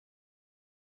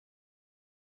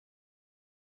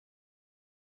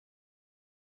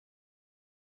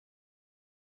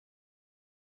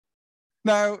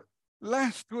Now,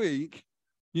 last week,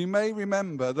 you may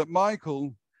remember that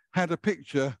Michael had a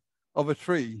picture of a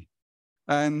tree.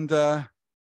 And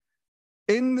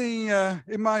in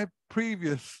my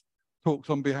previous talks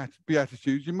on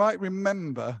Beatitudes, you might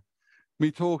remember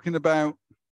me talking about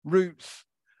roots,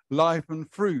 life, and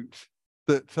fruit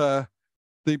that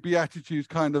the Beatitudes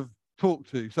kind of talk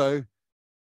to. So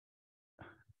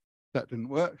that didn't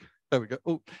work. There we go.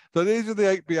 Oh, so these are the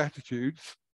 8 Beatitudes.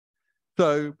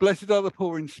 So blessed are the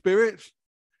poor in spirit,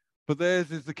 for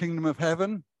theirs is the kingdom of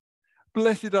heaven.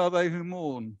 Blessed are they who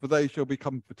mourn, for they shall be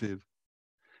comforted.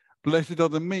 Blessed are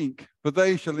the meek, for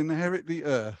they shall inherit the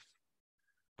earth.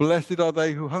 Blessed are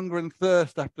they who hunger and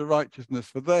thirst after righteousness,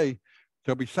 for they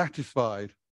shall be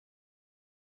satisfied.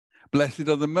 Blessed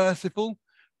are the merciful,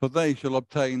 for they shall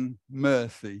obtain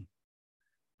mercy.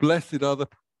 Blessed are the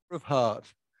poor of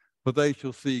heart, for they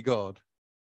shall see God.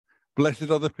 Blessed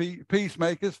are the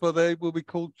peacemakers, for they will be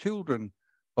called children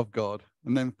of God.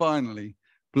 And then finally,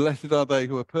 blessed are they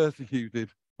who are persecuted.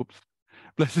 Oops.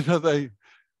 Blessed are they.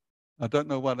 I don't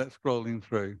know why that's scrolling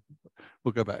through.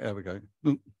 We'll go back. There we go.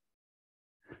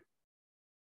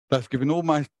 That's giving all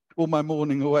my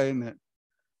morning away, isn't it?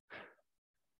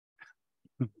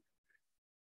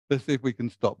 Let's see if we can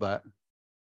stop that.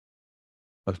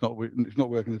 It's not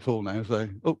working at all now. So,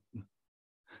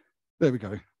 there we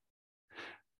go.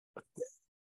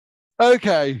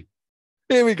 Okay,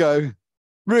 here we go.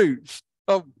 Roots.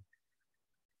 Oh,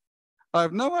 I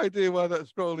have no idea why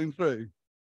that's scrolling through.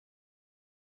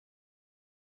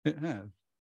 It has.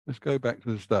 Let's go back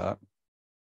to the start.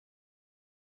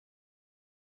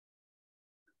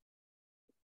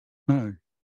 No.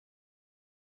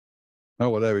 Oh,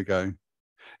 well, there we go.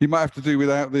 You might have to do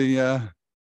without the,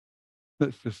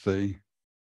 let's just see.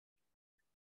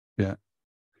 Yeah.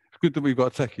 It's good that we've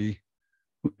got a techie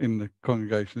in the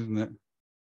congregation, isn't it?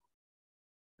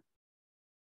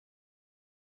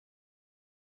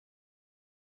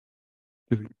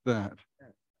 Doing that.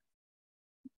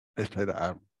 Let's take that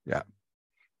out. Yeah.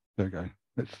 There we go.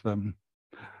 Let's,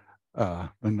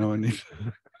 I know I need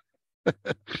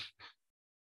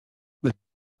to.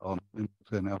 On,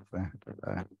 turn off there.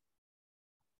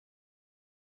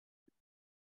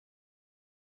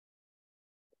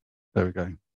 There we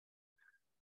go.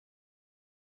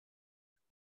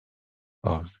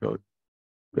 Oh, it's got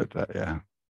that, yeah.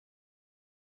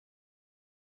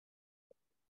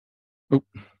 Oh.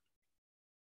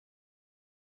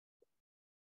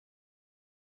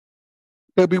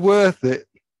 It'll be worth it.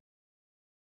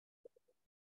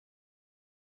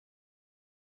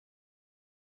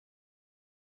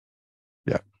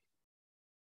 Yeah.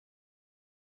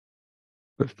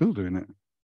 But still doing it.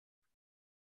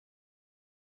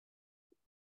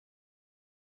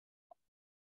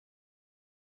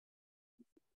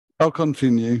 I'll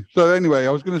continue. So anyway,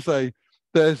 I was going to say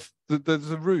there's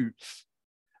the roots,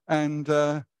 and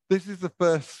this is the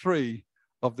first 3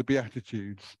 of the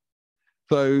Beatitudes.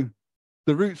 So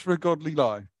the roots for a godly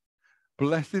life.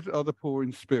 Blessed are the poor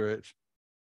in spirit.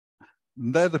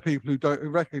 And they're the people who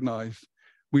recognize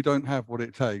we don't have what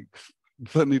it takes. We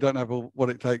certainly don't have what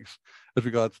it takes as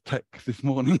regards tech this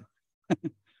morning.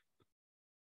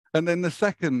 And then the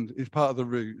second is part of the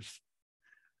roots.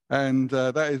 And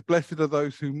that is, blessed are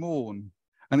those who mourn.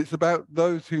 And it's about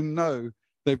those who know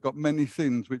they've got many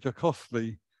sins which are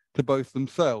costly to both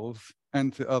themselves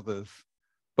and to others.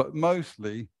 But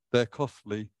mostly they're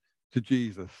costly to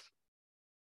Jesus.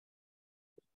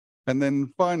 And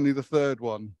then finally, the third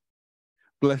one,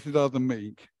 blessed are the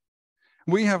meek.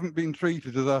 We haven't been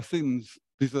treated as our sins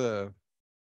deserve.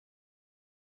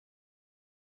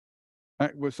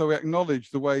 So we acknowledge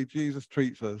the way Jesus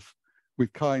treats us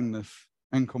with kindness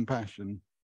and compassion.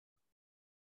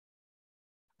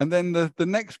 And then the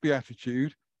next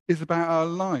beatitude is about our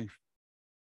life.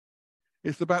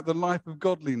 It's about the life of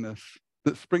godliness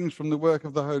that springs from the work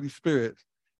of the Holy Spirit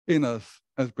in us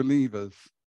as believers.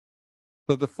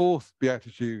 So the fourth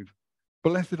beatitude,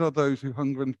 blessed are those who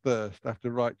hunger and thirst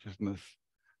after righteousness,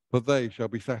 for they shall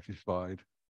be satisfied.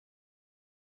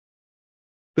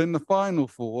 Then the final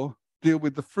 4 deal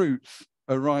with the fruits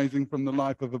arising from the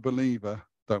life of a believer.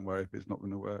 Don't worry if it's not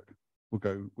going to work.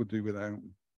 We'll do without.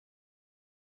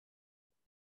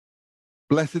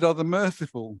 Blessed are the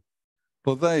merciful,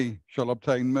 for they shall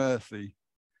obtain mercy.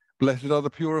 Blessed are the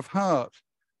pure of heart,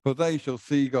 for they shall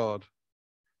see God.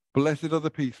 Blessed are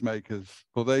the peacemakers,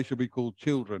 for they shall be called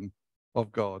children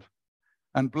of God.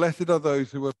 And blessed are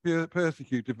those who are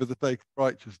persecuted for the sake of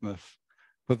righteousness,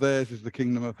 for theirs is the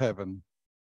kingdom of heaven.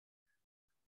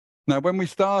 Now, when we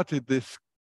started this,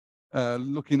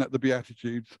 looking at the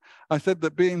Beatitudes, I said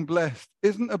that being blessed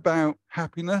isn't about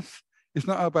happiness. It's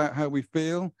not about how we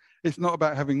feel. It's not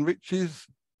about having riches.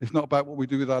 It's not about what we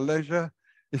do with our leisure.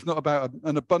 It's not about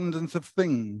an abundance of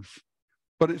things,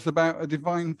 but it's about a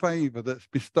divine favor that's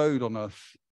bestowed on us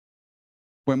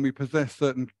when we possess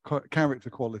certain character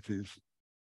qualities.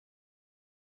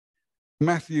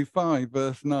 Matthew 5,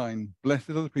 verse 9, blessed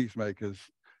are the peacemakers,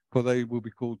 for they will be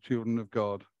called children of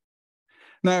God.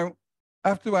 Now, I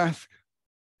have to ask,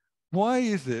 why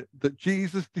is it that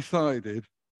Jesus decided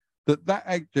that that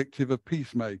adjective of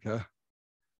peacemaker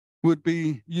would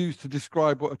be used to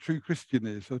describe what a true Christian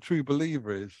is, a true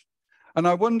believer is? And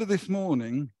I wonder this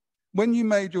morning, when you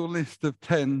made your list of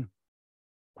 10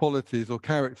 qualities or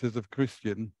characters of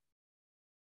Christian,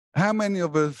 how many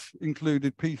of us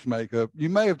included peacemaker? You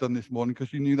may have done this morning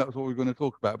because you knew that was what we were going to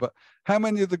talk about, but how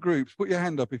many of the groups, put your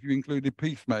hand up if you included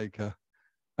peacemaker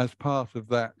as part of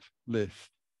that list?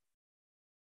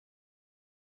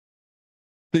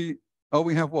 We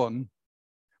have one.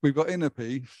 We've got inner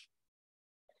peace.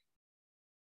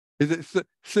 Is it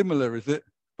similar, is it?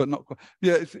 But not quite.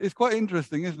 Yeah, it's quite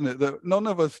interesting, isn't it, that none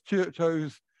of us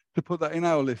chose to put that in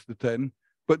our list of 10,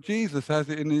 but Jesus has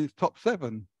it in his top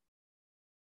 7.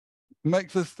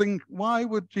 Makes us think, why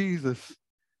would Jesus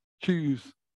choose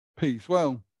peace?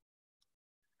 Well,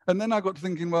 and then I got to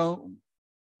thinking, well,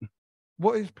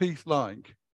 what is peace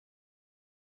like?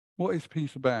 What is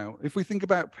peace about? If we think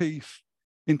about peace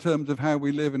in terms of how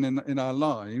we live in our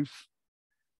lives,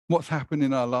 what's happened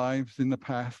in our lives in the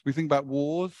past, we think about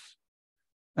wars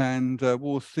and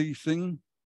wars ceasing.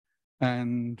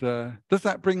 And does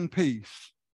that bring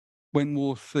peace when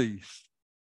wars cease?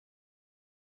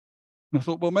 And I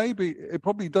thought, well, maybe it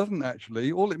probably doesn't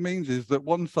actually. All it means is that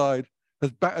one side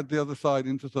has battered the other side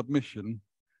into submission.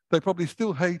 They probably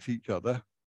still hate each other.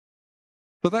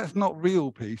 But that's not real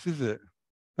peace, is it?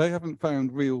 They haven't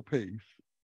found real peace.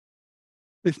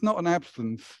 It's not an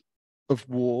absence of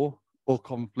war or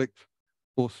conflict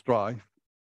or strife.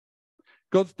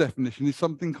 God's definition is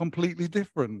something completely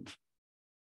different.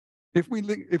 If we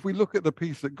look at the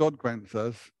peace that God grants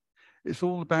us, it's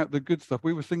all about the good stuff.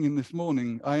 We were singing this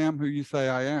morning, I am who you say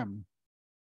I am.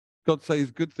 God says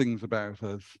good things about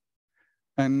us.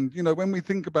 And, you know, when we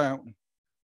think about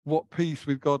what peace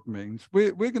with God means,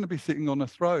 we're going to be sitting on a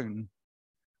throne.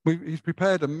 He's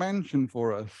prepared a mansion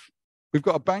for us. We've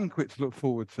got a banquet to look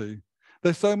forward to.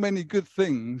 There's so many good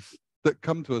things that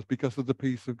come to us because of the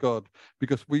peace of God,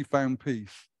 because we found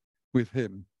peace with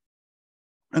him.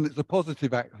 And it's a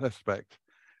positive aspect.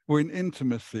 We're in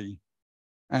intimacy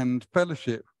and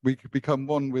fellowship. We could become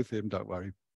one with him, don't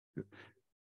worry.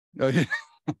 Oh, yeah.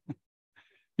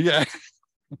 Yeah.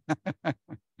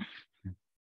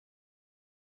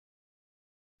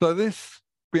 So this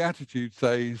Beatitude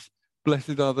says,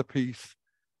 blessed are the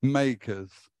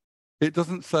peacemakers. It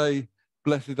doesn't say,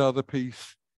 blessed are the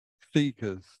peace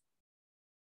seekers.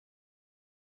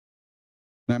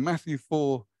 Now, Matthew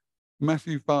 5,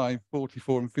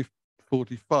 44 and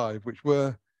 45, which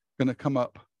were going to come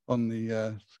up on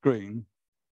the screen.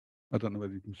 I don't know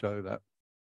whether you can show that.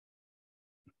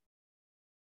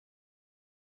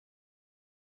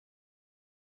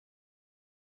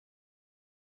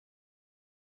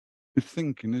 It's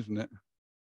thinking, isn't it?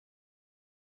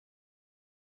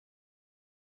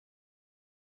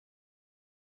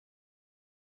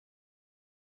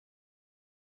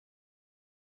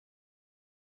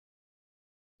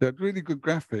 They're really good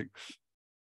graphics.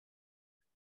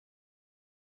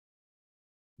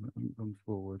 Come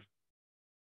forward.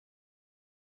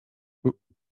 Oop.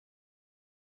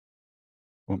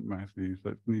 Want Matthew, so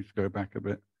it needs to go back a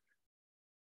bit.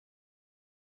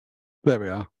 There we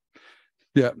are.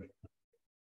 Yeah.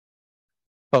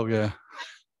 Oh, yeah.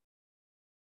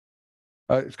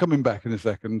 It's coming back in a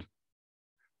second.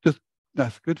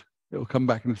 That's good. It'll come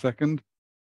back in a second.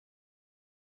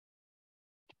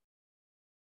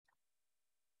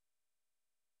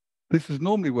 This has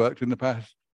normally worked in the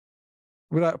past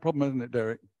without a problem, hasn't it,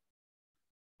 Derek?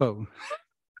 Oh.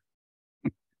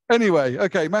 Anyway,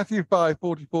 okay, Matthew 5,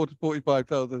 44 to 45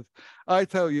 tells us, I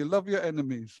tell you, love your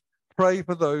enemies, pray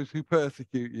for those who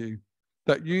persecute you,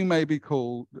 that you may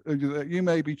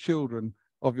be children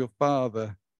of your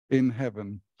Father in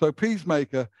heaven. So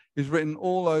peacemaker is written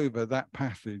all over that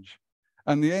passage.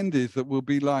 And the end is that we'll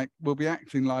be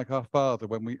acting like our Father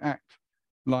when we act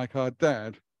like our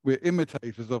dad. We're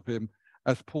imitators of him,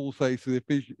 as Paul says to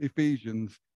the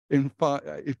Ephesians in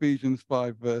Ephesians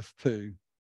 5, verse 2.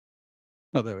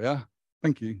 Oh, there we are.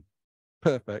 Thank you.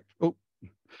 Perfect. Oh,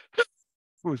 it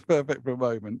was perfect for a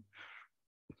moment.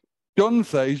 John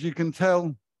says you can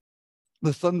tell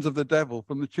the sons of the devil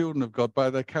from the children of God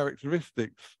by their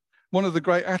characteristics. One of the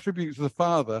great attributes of the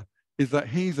Father is that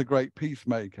he's a great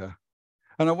peacemaker.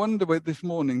 And I wonder this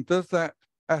morning, does that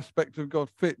aspect of God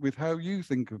fit with how you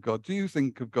think of God? Do you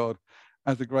think of God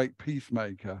as a great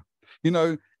peacemaker? You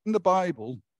know, in the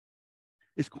Bible,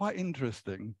 it's quite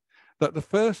interesting that the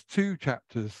first two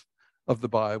chapters of the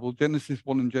Bible, Genesis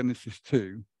 1 and Genesis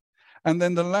 2, and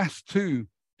then the last two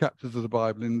chapters of the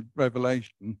Bible in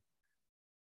Revelation,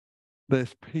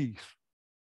 there's peace.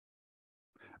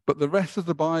 But the rest of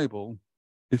the Bible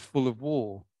is full of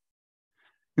war.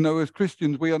 You know, as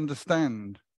Christians, we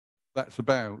understand that's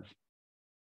about.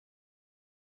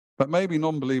 But maybe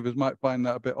non-believers might find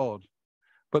that a bit odd.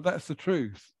 But that's the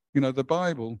truth. You know, the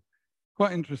Bible,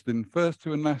 quite interesting, first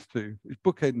two and last two, is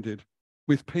bookended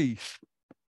with peace.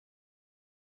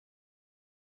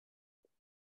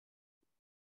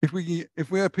 If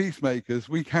we are peacemakers,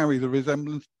 we carry the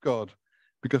resemblance of God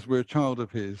because we're a child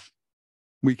of his.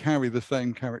 We carry the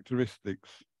same characteristics.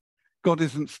 God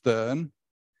isn't stern.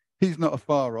 He's not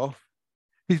afar off.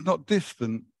 He's not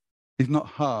distant. He's not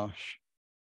harsh.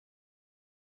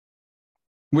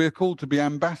 We're called to be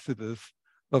ambassadors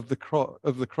of the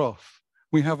cross.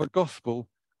 We have a gospel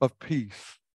of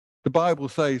peace. The Bible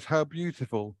says, how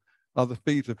beautiful are the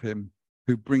feet of him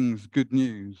who brings good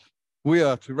news. We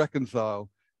are to reconcile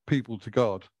people to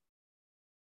God.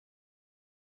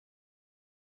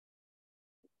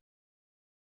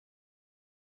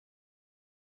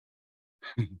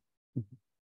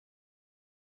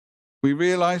 We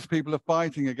realize people are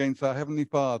fighting against our Heavenly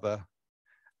Father,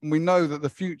 and we know that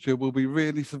the future will be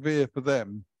really severe for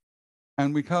them,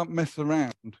 and we can't mess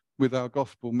around with our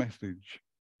gospel message.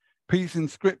 Peace in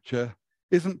Scripture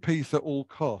isn't peace at all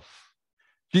costs.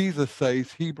 Jesus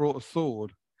says he brought a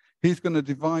sword. He's going to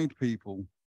divide people.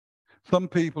 Some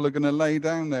people are going to lay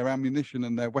down their ammunition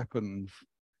and their weapons,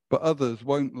 but others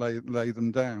won't lay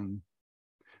them down.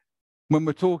 When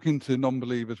we're talking to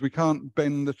non-believers, we can't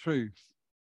bend the truth.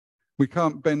 We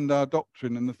can't bend our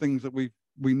doctrine and the things that we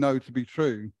know to be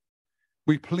true.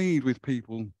 We plead with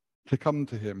people to come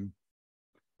to him.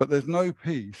 But there's no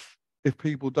peace if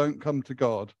people don't come to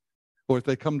God, or if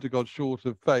they come to God short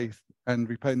of faith and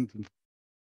repentance.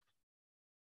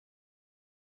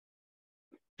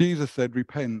 Jesus said,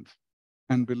 repent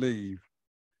and believe.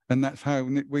 And that's how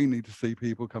we need to see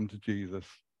people come to Jesus.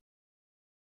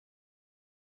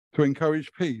 To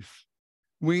encourage peace,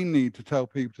 we need to tell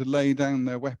people to lay down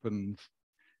their weapons.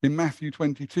 In Matthew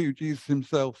 22, Jesus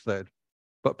himself said,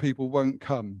 but people won't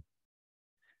come.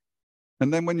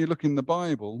 And then when you look in the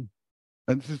Bible,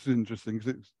 and this is interesting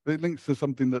because it links to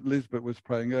something that Lisbeth was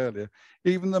praying earlier,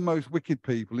 even the most wicked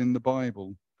people in the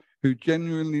Bible who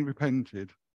genuinely repented,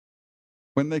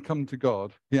 when they come to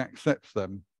God, he accepts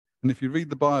them. And if you read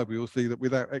the Bible, you'll see that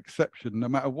without exception, no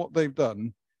matter what they've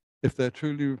done, if they're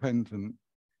truly repentant,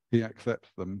 he accepts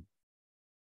them.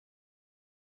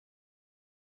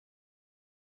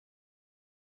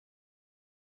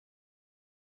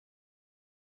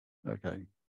 Okay.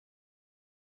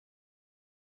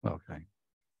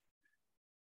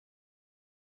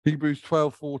 Hebrews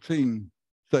 12:14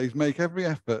 says, make every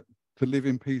effort to live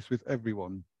in peace with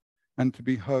everyone and to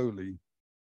be holy.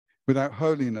 Without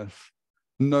holiness,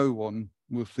 no one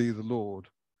will see the Lord.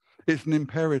 It's an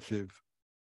imperative.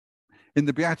 In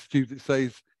the Beatitude, it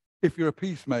says, if you're a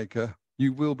peacemaker,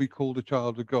 you will be called a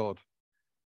child of God.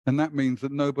 And that means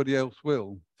that nobody else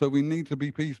will. So we need to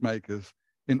be peacemakers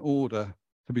in order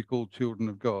to be called children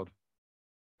of God.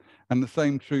 And the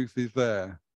same truth is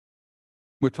there.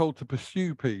 We're told to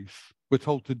pursue peace. We're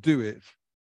told to do it.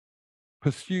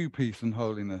 Pursue peace and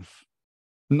holiness.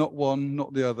 Not one,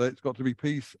 not the other. It's got to be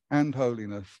peace and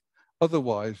holiness.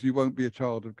 Otherwise, you won't be a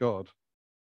child of God.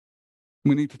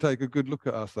 We need to take a good look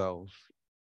at ourselves.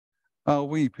 Are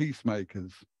we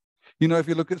peacemakers? You know, if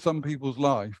you look at some people's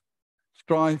life,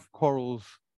 strife, quarrels,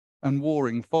 and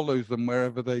warring follows them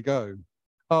wherever they go.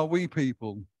 Are we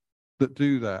people that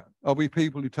do that? Are we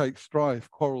people who take strife,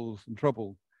 quarrels, and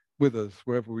trouble with us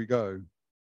wherever we go?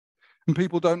 And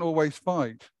people don't always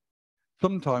fight.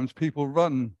 Sometimes people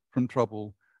run from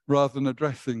trouble rather than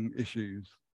addressing issues.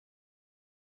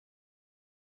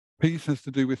 Peace has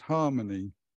to do with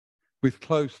harmony, with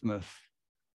closeness,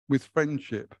 with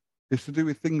friendship. It's to do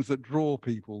with things that draw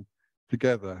people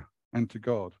together and to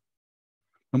God.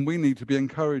 And we need to be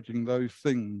encouraging those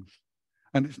things.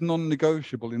 And it's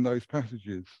non-negotiable in those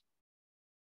passages.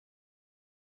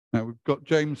 Now, we've got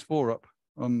James 4 up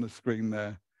on the screen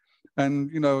there.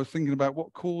 And, you know, I was thinking about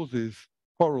what causes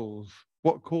quarrels,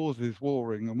 what causes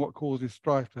warring, and what causes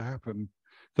strife to happen.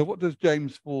 So what does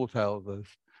James 4 tell us?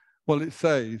 Well, it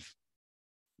says,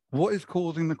 what is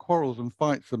causing the quarrels and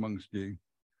fights amongst you?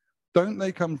 Don't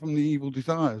they come from the evil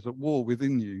desires at war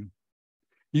within you?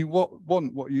 You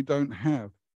want what you don't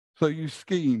have, so you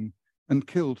scheme and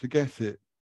kill to get it.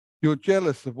 You're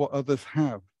jealous of what others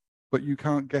have, but you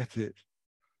can't get it.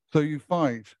 So you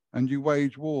fight and you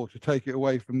wage war to take it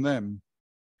away from them.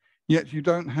 Yet you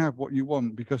don't have what you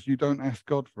want because you don't ask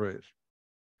God for it.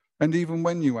 And even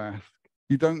when you ask,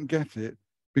 you don't get it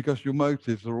because your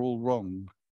motives are all wrong.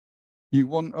 You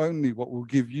want only what will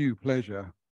give you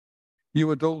pleasure.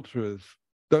 You adulterers,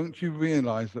 don't you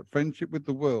realize that friendship with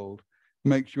the world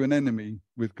makes you an enemy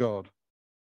with God?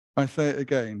 I say it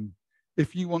again.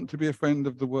 If you want to be a friend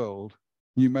of the world,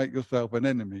 you make yourself an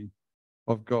enemy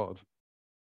of God.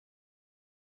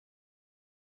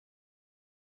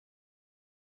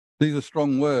 These are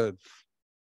strong words.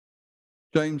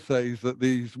 James says that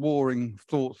these warring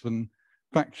thoughts and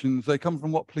factions, they come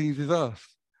from what pleases us,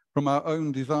 from our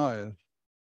own desires.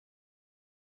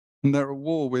 And they're at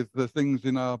war with the things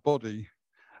in our body.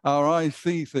 Our eyes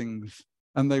see things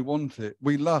and they want it.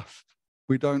 We lust,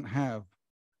 we don't have.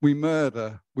 We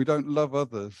murder, we don't love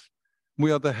others.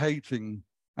 We are the hating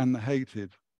and the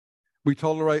hated. We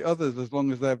tolerate others as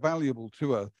long as they're valuable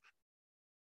to us.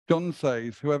 John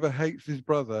says, whoever hates his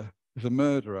brother is a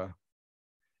murderer.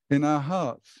 In our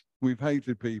hearts, we've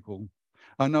hated people.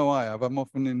 I know I have. I'm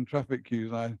often in traffic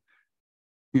queues, or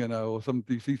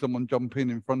you see someone jump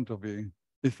in front of you.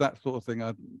 It's that sort of thing.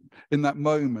 In that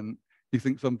moment, you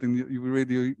think something that you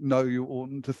really know you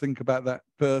oughtn't to think about that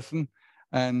person.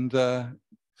 And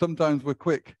sometimes we're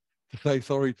quick to say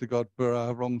sorry to God for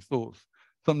our wrong thoughts.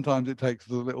 Sometimes it takes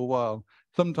us a little while.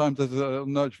 Sometimes there's a little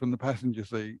nudge from the passenger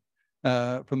seat,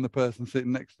 from the person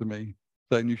sitting next to me,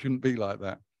 saying you shouldn't be like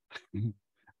that.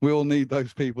 We all need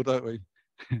those people, don't we?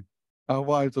 Our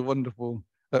wives are wonderful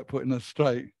at putting us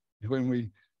straight when we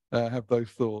have those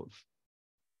thoughts.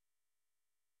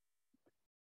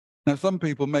 Now, some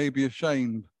people may be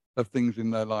ashamed of things in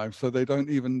their lives, so they don't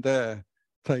even dare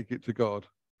take it to God.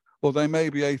 Or they may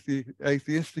be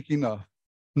atheistic enough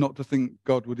not to think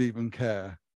God would even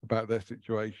care about their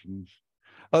situations.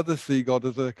 Others see God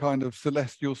as a kind of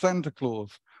celestial Santa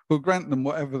Claus who'll grant them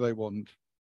whatever they want.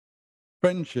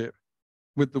 Friendship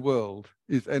with the world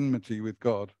is enmity with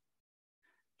God.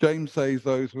 James says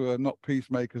those who are not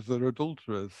peacemakers are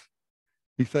adulterers.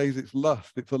 He says it's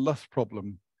lust, it's a lust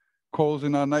problem. Quarrels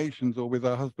in our nations or with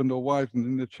our husband or wives and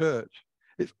in the church.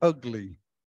 It's ugly,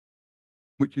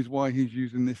 which is why he's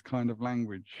using this kind of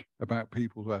language about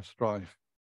people who have strife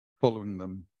following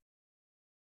them.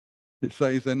 It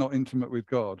says they're not intimate with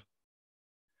God.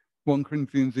 1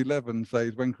 Corinthians 11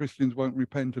 says when Christians won't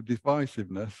repent of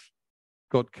divisiveness,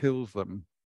 God kills them.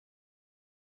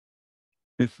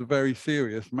 It's a very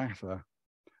serious matter.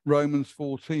 Romans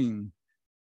 14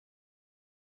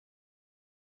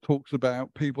 talks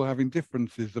about people having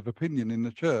differences of opinion in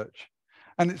the church.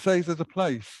 And it says there's a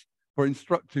place for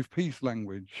instructive peace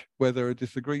language where there are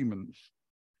disagreements.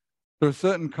 There are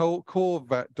certain core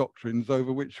doctrines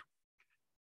over which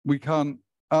we can't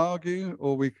argue,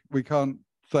 or we can't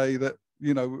say that,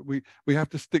 we have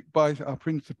to stick by our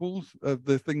principles of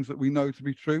the things that we know to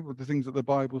be true, of the things that the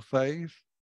Bible says.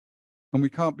 And we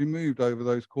can't be moved over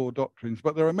those core doctrines.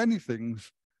 But there are many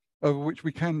things over which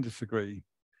we can disagree.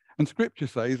 And Scripture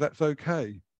says that's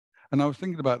okay. And I was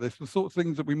thinking about this, the sorts of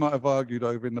things that we might have argued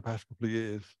over in the past couple of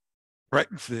years.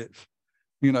 Brexit.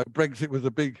 Brexit was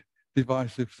a big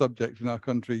divisive subject in our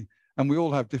country, and we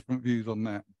all have different views on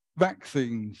that.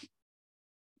 Vaccines,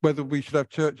 whether we should have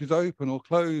churches open or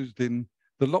closed in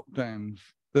the lockdowns.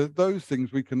 Those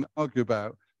things we can argue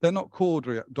about. They're not core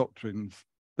doctrines.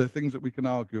 They're things that we can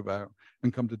argue about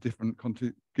and come to different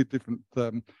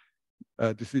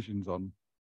decisions on.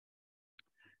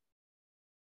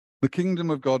 The kingdom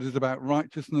of God is about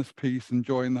righteousness, peace, and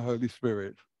joy in the Holy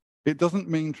Spirit. It doesn't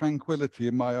mean tranquility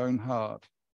in my own heart.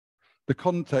 The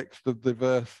context of the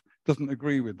verse doesn't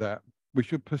agree with that. We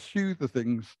should pursue the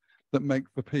things that make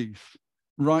for peace,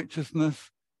 righteousness,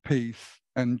 peace,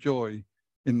 and joy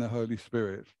in the Holy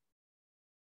Spirit.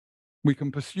 We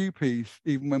can pursue peace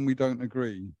even when we don't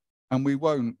agree, and we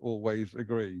won't always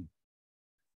agree.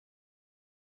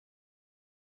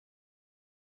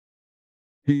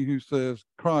 He who serves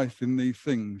Christ in these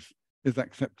things is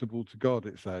acceptable to God,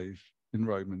 it says in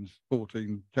Romans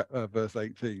 14, verse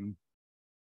 18.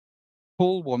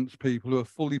 Paul wants people who are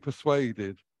fully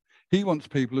persuaded. He wants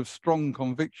people of strong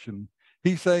conviction.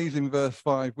 He says in verse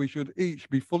 5, we should each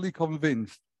be fully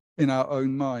convinced in our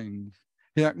own minds.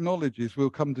 He acknowledges we'll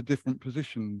come to different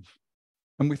positions.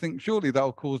 And we think, surely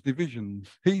that'll cause divisions.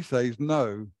 He says,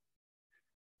 no.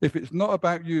 If it's not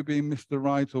about you being Mr.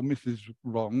 Right or Mrs.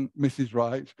 Wrong, Mrs.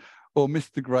 Right, or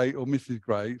Mr. Great or Mrs.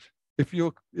 Great, if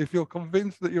you're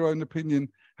convinced that your own opinion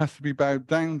has to be bowed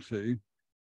down to,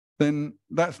 then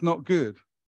that's not good.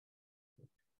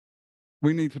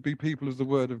 We need to be people of the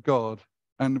Word of God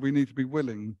and we need to be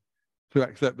willing to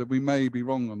accept that we may be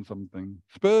wrong on something.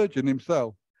 Spurgeon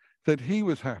himself said he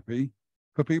was happy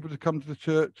for people to come to the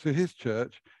church, to his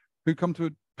church, who come to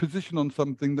a position on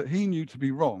something that he knew to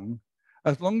be wrong,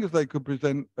 as long as they could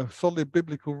present a solid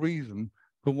biblical reason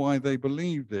for why they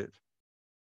believed it,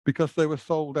 because they were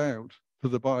sold out to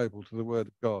the Bible, to the Word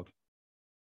of God.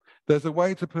 There's a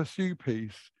way to pursue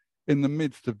peace in the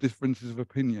midst of differences of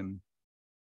opinion.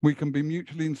 We can be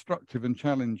mutually instructive and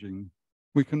challenging.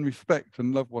 We can respect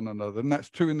and love one another. And that's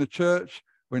true in the church,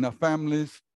 or in our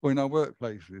families, or in our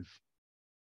workplaces.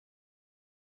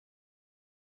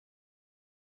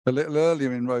 A little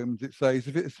earlier in Romans, it says,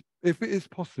 if it is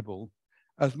possible,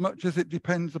 as much as it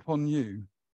depends upon you,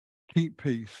 keep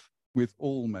peace with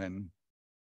all men.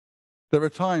 There are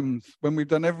times when we've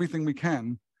done everything we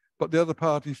can, but the other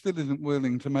party still isn't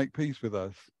willing to make peace with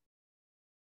us.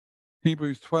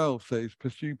 Hebrews 12 says,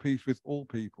 pursue peace with all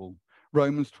people.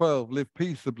 Romans 12, live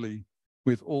peaceably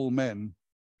with all men.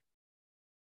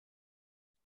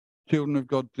 Children of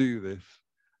God do this.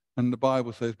 And the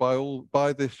Bible says,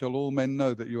 by this shall all men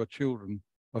know that you are children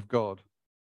of God.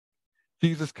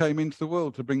 Jesus came into the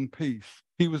world to bring peace.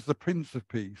 He was the Prince of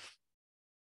Peace.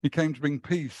 He came to bring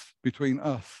peace between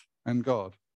us and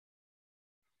God.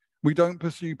 We don't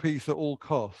pursue peace at all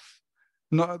costs,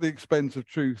 not at the expense of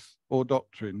truth or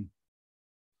doctrine.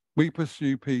 We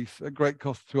pursue peace at great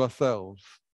cost to ourselves,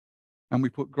 and we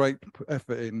put great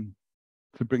effort in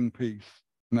to bring peace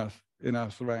in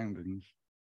our surroundings.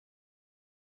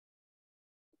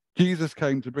 Jesus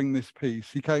came to bring this peace.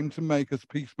 He came to make us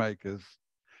peacemakers.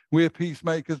 We're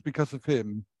peacemakers because of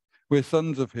him. We're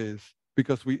sons of his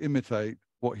because we imitate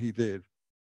what he did.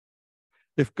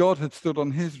 If God had stood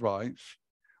on his rights,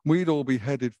 we'd all be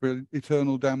headed for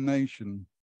eternal damnation.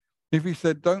 If he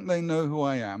said, don't they know who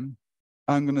I am?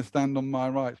 I'm going to stand on my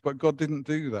rights. But God didn't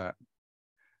do that.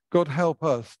 God help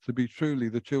us to be truly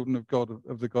the children of God,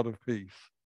 of the God of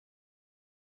peace.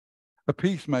 A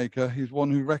peacemaker is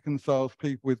one who reconciles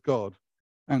people with God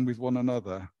and with one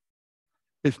another.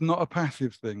 It's not a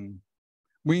passive thing.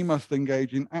 We must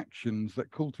engage in actions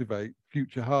that cultivate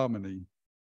future harmony.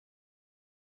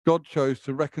 God chose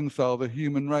to reconcile the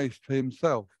human race to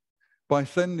himself by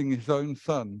sending his own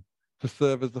son to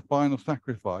serve as the final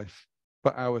sacrifice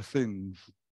for our sins.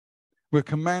 We're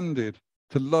commanded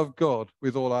to love God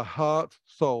with all our heart,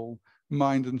 soul,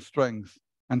 mind, and strength,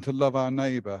 and to love our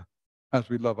neighbor as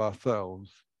we love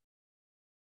ourselves.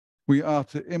 We are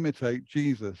to imitate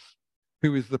Jesus,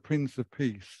 who is the Prince of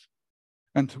Peace,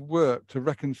 and to work to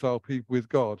reconcile people with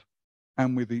God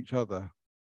and with each other.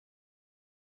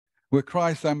 We're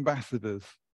Christ's ambassadors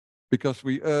because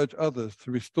we urge others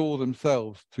to restore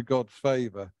themselves to God's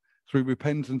favor through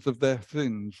repentance of their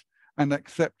sins and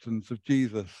acceptance of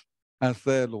Jesus as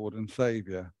their Lord and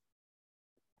Savior.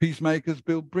 Peacemakers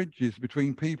build bridges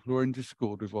between people who are in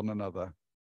discord with one another.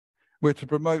 We're to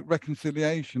promote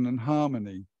reconciliation and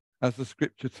harmony, as the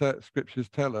scriptures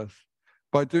tell us,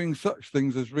 by doing such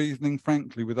things as reasoning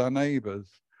frankly with our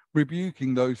neighbours,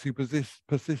 rebuking those who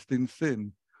persist in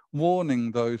sin,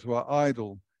 warning those who are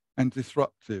idle and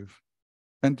disruptive,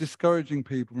 and discouraging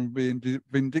people from being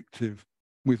vindictive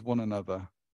with one another.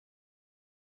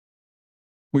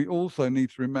 We also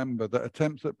need to remember that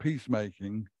attempts at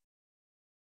peacemaking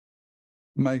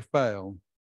may fail,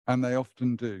 and they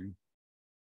often do.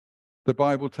 The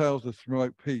Bible tells us to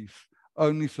promote peace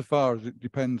only so far as it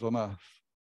depends on us.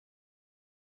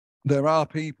 There are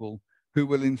people who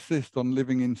will insist on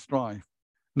living in strife,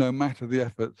 no matter the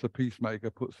efforts a peacemaker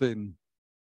puts in.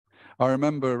 I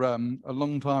remember a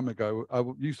long time ago, I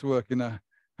used to work in a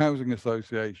housing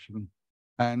association,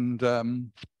 and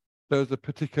there was a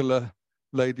particular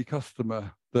lady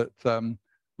customer that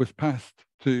was passed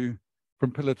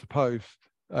from pillar to post.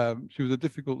 She was a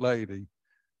difficult lady,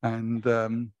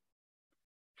 and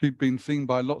she'd been seen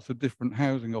by lots of different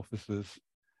housing officers.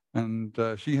 And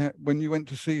when you went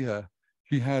to see her,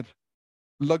 she had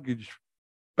luggage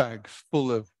bags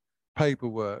full of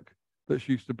paperwork that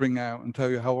she used to bring out and tell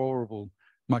you how horrible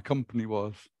my company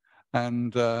was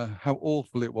and how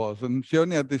awful it was. And she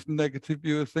only had this negative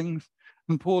view of things.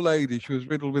 And poor lady, she was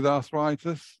riddled with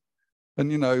arthritis.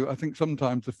 And, you know, I think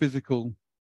sometimes the physical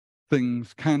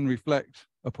things can reflect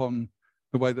upon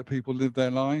the way that people live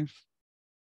their lives.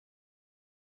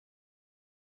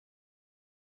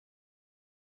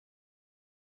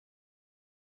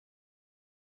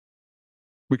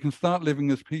 We can start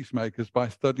living as peacemakers by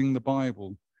studying the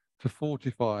Bible to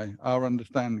fortify our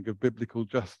understanding of biblical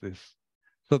justice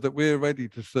so that we're ready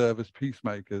to serve as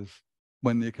peacemakers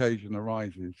when the occasion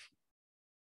arises.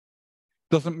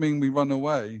 Doesn't mean we run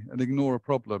away and ignore a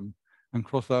problem and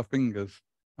cross our fingers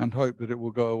and hope that it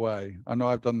will go away. I know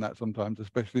I've done that sometimes,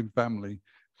 especially in family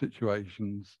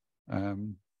situations.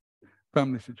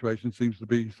 Family situations seems to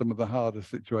be some of the hardest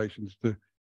situations to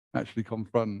actually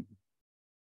confront.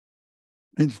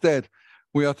 Instead,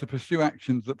 we are to pursue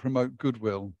actions that promote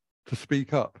goodwill, to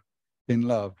speak up in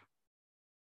love.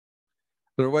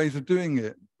 There are ways of doing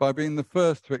it by being the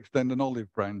first to extend an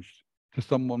olive branch to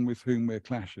someone with whom we're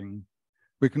clashing.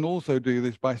 We can also do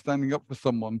this by standing up for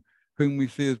someone whom we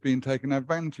see as being taken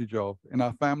advantage of in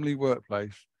our family,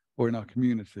 workplace, or in our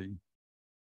community.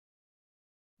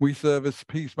 We serve as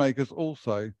peacemakers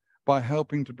also by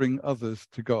helping to bring others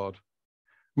to God.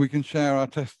 We can share our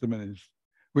testimonies.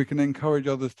 We can encourage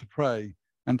others to pray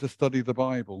and to study the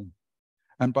Bible.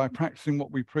 And by practicing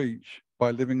what we preach,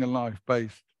 by living a life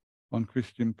based on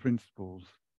Christian principles.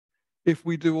 If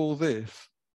we do all this,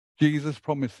 Jesus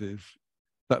promises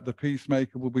that the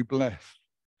peacemaker will be blessed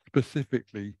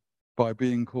specifically by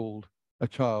being called a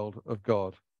child of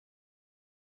God.